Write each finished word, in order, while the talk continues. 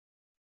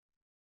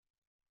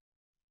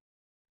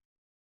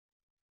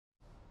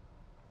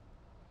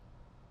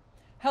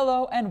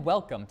Hello and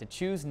welcome to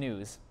Choose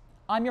News.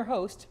 I'm your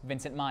host,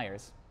 Vincent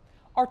Myers.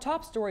 Our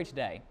top story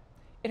today.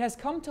 It has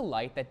come to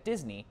light that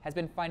Disney has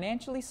been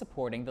financially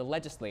supporting the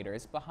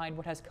legislators behind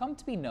what has come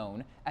to be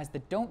known as the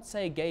Don't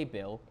Say Gay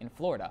bill in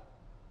Florida.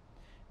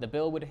 The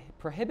bill would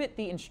prohibit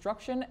the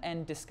instruction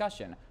and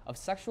discussion of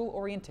sexual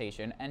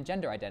orientation and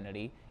gender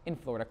identity in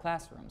Florida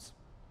classrooms.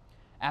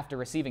 After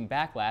receiving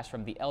backlash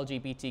from the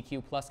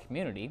LGBTQ+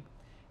 community,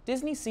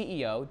 Disney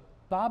CEO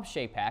Bob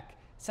Chapek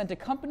sent a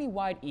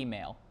company-wide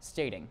email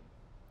stating,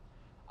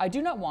 "I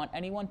do not want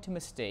anyone to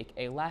mistake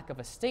a lack of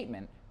a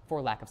statement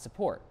for lack of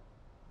support.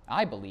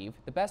 I believe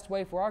the best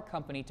way for our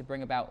company to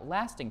bring about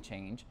lasting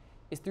change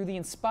is through the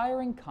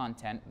inspiring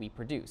content we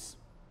produce."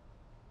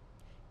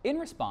 In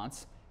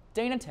response,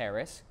 Dana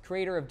Terrace,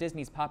 creator of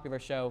Disney's popular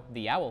show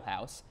The Owl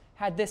House,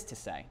 had this to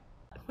say.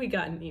 We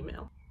got an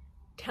email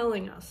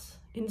telling us,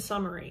 in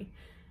summary,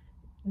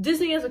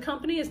 Disney as a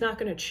company is not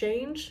going to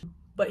change,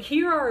 but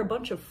here are a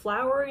bunch of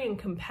flowery and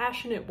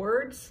compassionate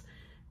words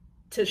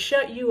to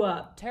shut you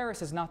up.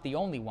 Terrace is not the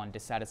only one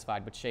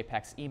dissatisfied with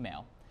Chapek's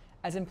email,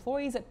 as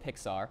employees at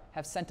Pixar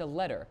have sent a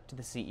letter to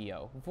the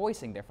CEO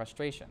voicing their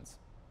frustrations.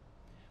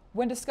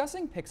 When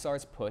discussing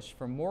Pixar's push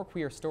for more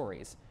queer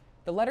stories,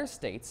 the letter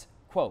states,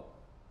 quote,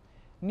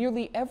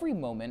 "Nearly every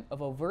moment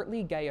of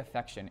overtly gay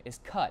affection is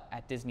cut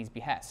at Disney's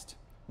behest,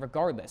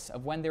 regardless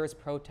of when there is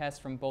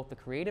protest from both the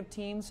creative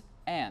teams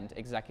and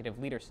executive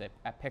leadership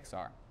at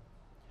Pixar."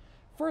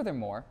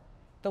 Furthermore,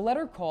 the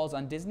letter calls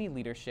on Disney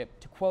leadership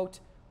to, quote,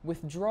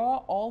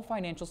 "withdraw all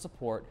financial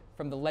support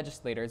from the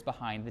legislators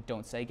behind the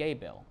Don't Say Gay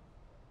bill."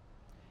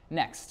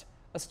 Next,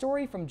 a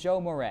story from Joe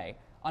Moret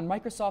on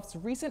Microsoft's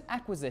recent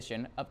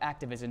acquisition of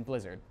Activision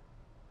Blizzard.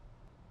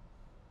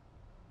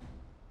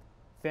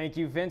 Thank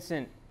you,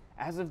 Vincent.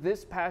 As of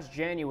this past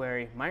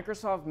January,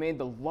 Microsoft made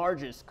the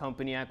largest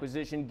company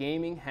acquisition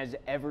gaming has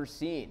ever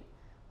seen,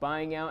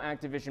 buying out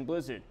Activision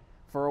Blizzard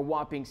for a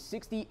whopping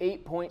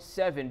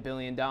 $68.7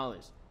 billion.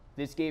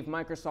 This gave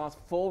Microsoft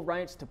full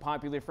rights to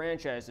popular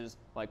franchises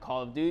like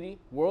Call of Duty,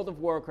 World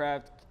of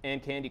Warcraft,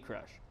 and Candy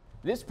Crush.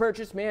 This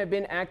purchase may have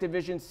been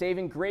Activision's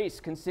saving grace,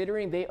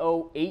 considering they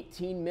owe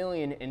 $18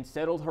 million in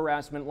settled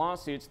harassment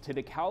lawsuits to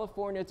the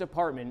California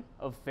Department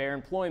of Fair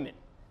Employment,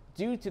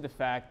 due to the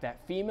fact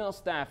that female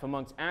staff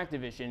amongst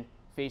Activision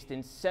faced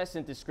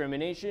incessant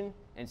discrimination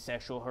and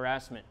sexual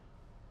harassment.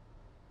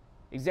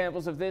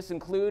 Examples of this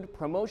include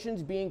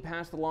promotions being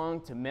passed along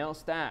to male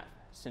staff,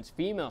 since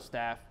female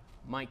staff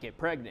might get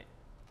pregnant.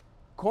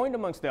 Coined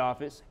amongst the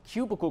office,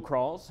 cubicle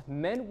crawls,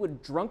 men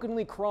would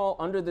drunkenly crawl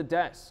under the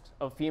desks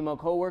of female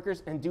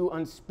coworkers and do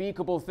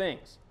unspeakable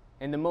things.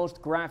 In the most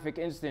graphic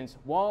instance,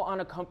 while on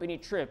a company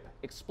trip,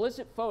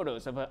 explicit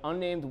photos of an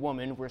unnamed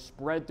woman were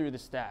spread through the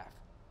staff.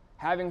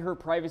 Having her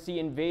privacy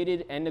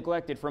invaded and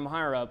neglected from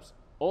higher-ups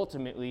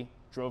ultimately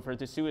drove her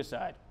to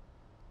suicide.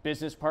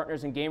 Business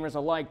partners and gamers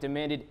alike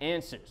demanded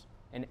answers,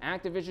 and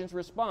Activision's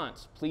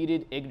response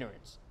pleaded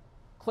ignorance,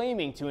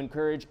 claiming to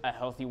encourage a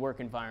healthy work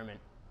environment.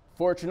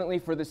 Fortunately,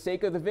 for the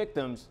sake of the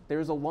victims,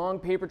 there is a long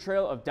paper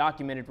trail of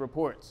documented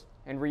reports.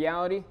 In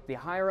reality, the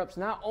higher-ups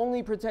not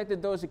only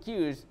protected those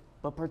accused,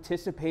 but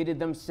participated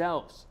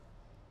themselves.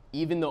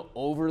 Even the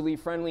overly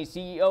friendly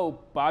CEO,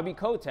 Bobby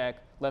Kotick,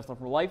 left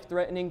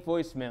life-threatening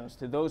voicemails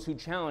to those who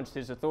challenged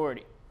his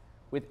authority.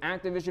 With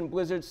Activision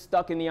Blizzard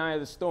stuck in the eye of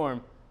the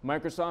storm,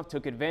 Microsoft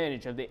took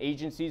advantage of the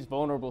agency's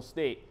vulnerable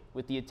state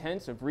with the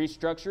intent of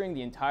restructuring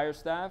the entire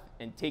staff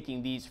and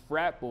taking these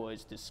frat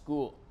boys to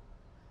school.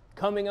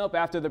 Coming up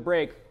after the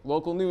break,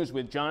 local news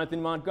with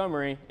Jonathan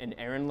Montgomery and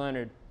Aaron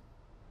Leonard.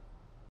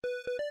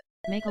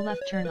 Make a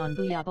left turn on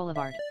Booyah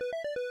Boulevard.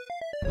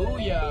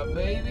 Booyah,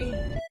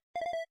 baby!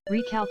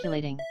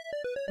 Recalculating.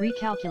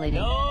 Recalculating.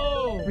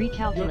 No!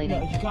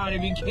 Recalculating. You gotta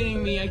be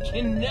kidding me. I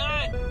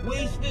cannot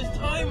waste this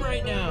time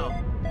right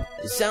now.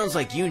 It sounds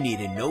like you need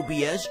a no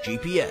BS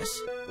GPS,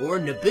 or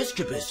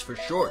Nabiscobus for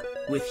short.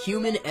 With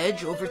human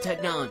edge over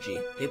technology,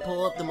 they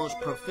pull up the most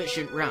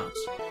proficient routes.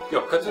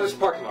 Yo, cut to this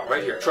parking lot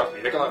right here. Trust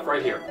me, make a left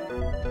right here.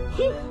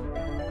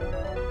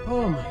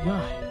 Oh my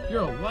god,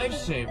 you're a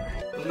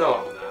lifesaver. No,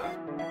 I'm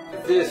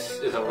not. This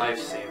is a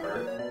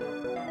lifesaver.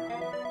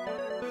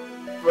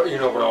 But you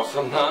know what else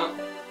I'm not?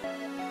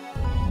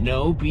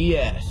 No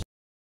BS.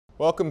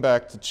 Welcome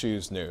back to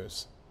Choose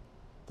News.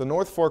 The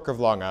North Fork of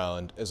Long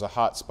Island is a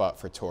hot spot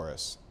for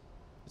tourists.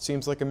 It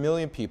seems like 1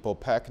 million people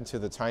pack into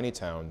the tiny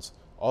towns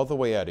all the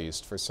way out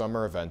east for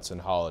summer events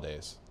and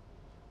holidays.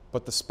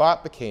 But the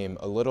spot became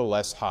a little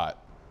less hot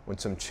when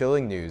some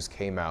chilling news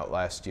came out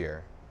last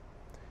year.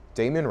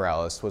 Damon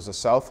Rallis was a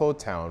Southold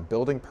Town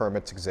building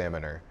permits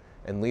examiner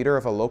and leader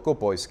of a local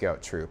Boy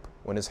Scout troop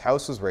when his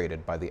house was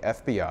raided by the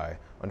FBI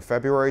on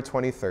February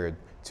 23,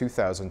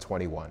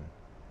 2021.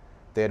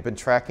 They had been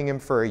tracking him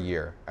for a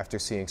year after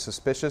seeing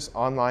suspicious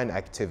online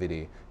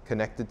activity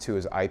connected to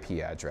his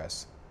IP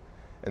address,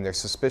 and their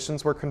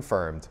suspicions were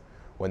confirmed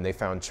when they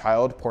found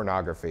child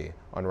pornography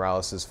on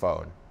Rallis's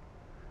phone.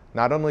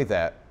 Not only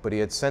that, but he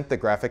had sent the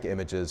graphic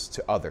images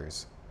to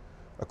others.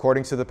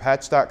 According to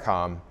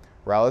thepatch.com,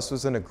 Rallis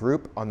was in a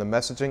group on the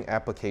messaging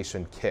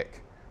application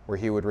Kik, where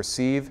he would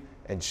receive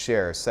and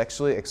share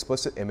sexually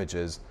explicit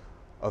images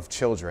of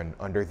children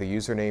under the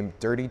username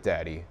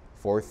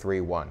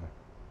DirtyDaddy431.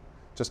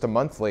 Just a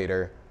month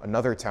later,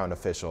 another town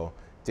official,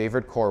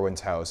 David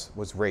Corwin's house,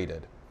 was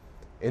raided.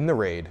 In the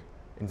raid,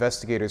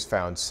 investigators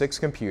found 6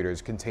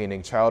 computers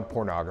containing child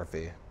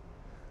pornography.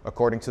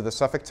 According to the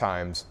Suffolk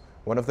Times,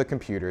 one of the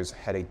computers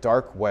had a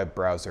dark web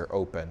browser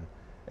open,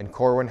 and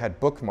Corwin had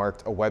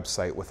bookmarked a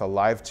website with a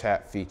live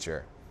chat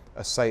feature,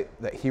 a site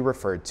that he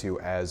referred to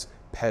as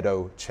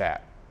pedo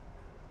chat.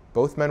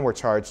 Both men were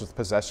charged with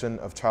possession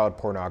of child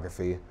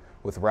pornography,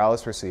 with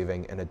Rallis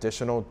receiving an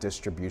additional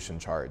distribution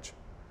charge.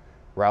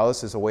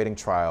 Rallis is awaiting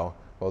trial,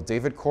 while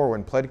David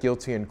Corwin pled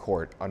guilty in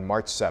court on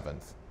March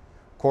 7th.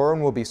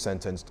 Corwin will be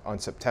sentenced on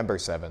September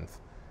 7th,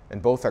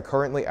 and both are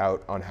currently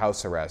out on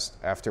house arrest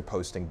after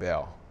posting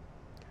bail.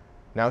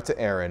 Now to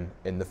Aaron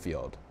in the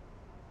field.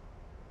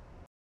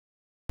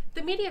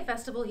 The Media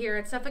Festival here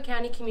at Suffolk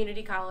County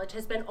Community College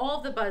has been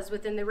all the buzz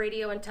within the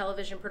radio and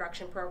television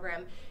production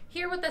program.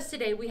 Here with us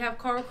today we have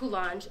Carl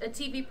Coulange, a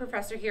TV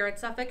professor here at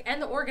Suffolk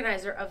and the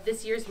organizer of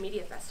this year's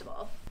Media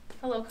Festival.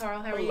 Hello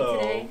Carl, how are you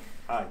today?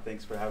 Hi,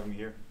 thanks for having me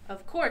here.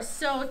 Of course.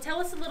 So tell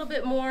us a little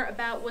bit more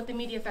about what the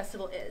Media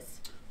Festival is.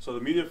 So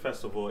the Media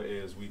Festival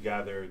is we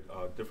gathered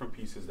different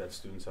pieces that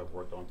students have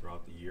worked on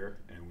throughout the year,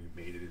 and we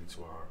made it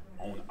into our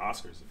own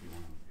Oscars, if you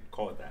want to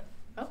call it that.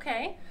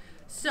 Okay.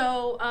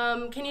 So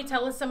can you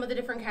tell us some of the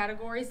different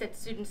categories that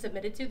students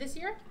submitted to this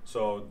year?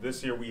 So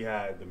this year we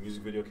had the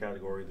music video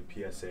category,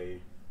 the PSA,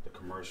 the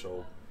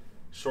commercial,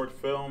 short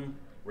film,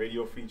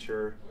 radio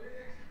feature,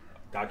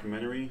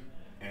 documentary,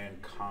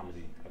 and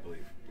comedy, I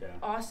believe. Yeah.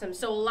 Awesome.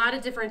 So a lot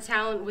of different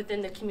talent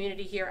within the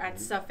community here at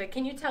Suffolk.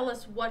 Can you tell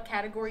us what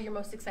category you're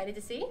most excited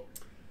to see?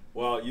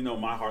 Well, you know,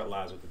 my heart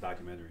lies with the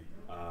documentary.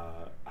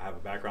 I have a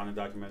background in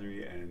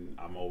documentary, and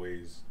I'm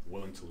always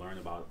willing to learn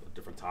about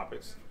different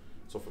topics.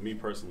 So for me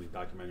personally,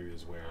 documentary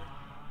is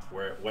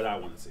what I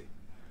want to see.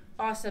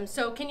 Awesome.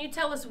 So can you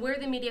tell us where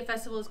the Media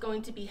Festival is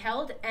going to be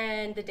held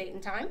and the date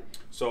and time?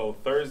 So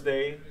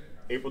Thursday,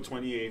 April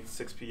 28th,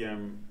 6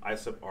 p.m.,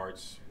 ISEP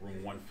Arts,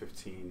 room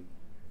 115.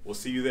 We'll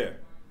see you there.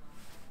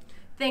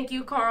 Thank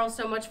you, Carl,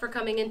 so much for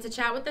coming in to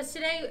chat with us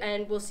today,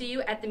 and we'll see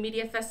you at the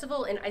Media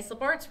Festival in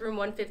Islip Arts, room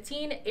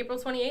 115, April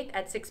 28th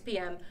at 6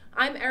 p.m.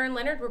 I'm Erin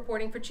Leonard,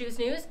 reporting for Choose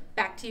News.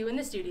 Back to you in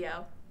the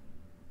studio.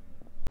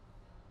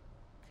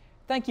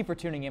 Thank you for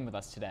tuning in with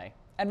us today.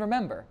 And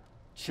remember,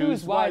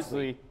 choose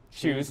wisely,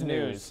 choose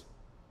news.